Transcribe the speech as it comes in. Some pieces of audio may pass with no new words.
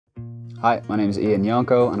Hi, my name is Ian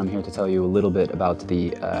Yonko, and I'm here to tell you a little bit about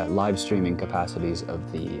the live streaming capacities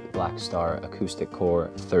of the Blackstar Acoustic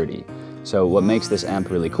Core 30. So what makes this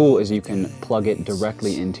amp really cool is you can plug it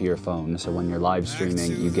directly into your phone. So when you're live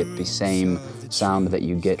streaming, you get the same sound that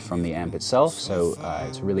you get from the amp itself. So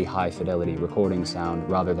it's really high fidelity recording sound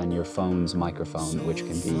rather than your phone's microphone, which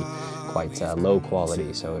can be quite low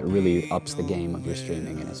quality. So it really ups the game of your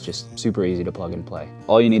streaming, and it's just super easy to plug and play.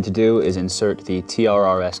 All you need to do is insert the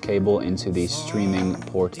TRRS cable into the streaming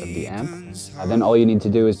port of the amp. Then all you need to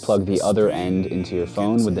do is plug the other end into your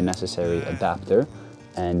phone with the necessary adapter,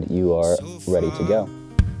 and you are ready to go.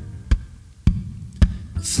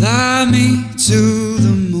 Fly me to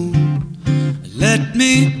the moon, let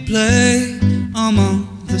me play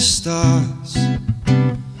among the stars.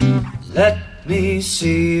 Let me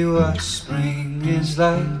see what spring is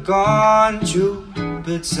like on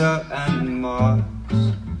Jupiter and Mars.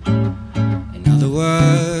 In other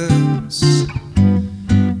words,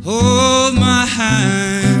 hold my hand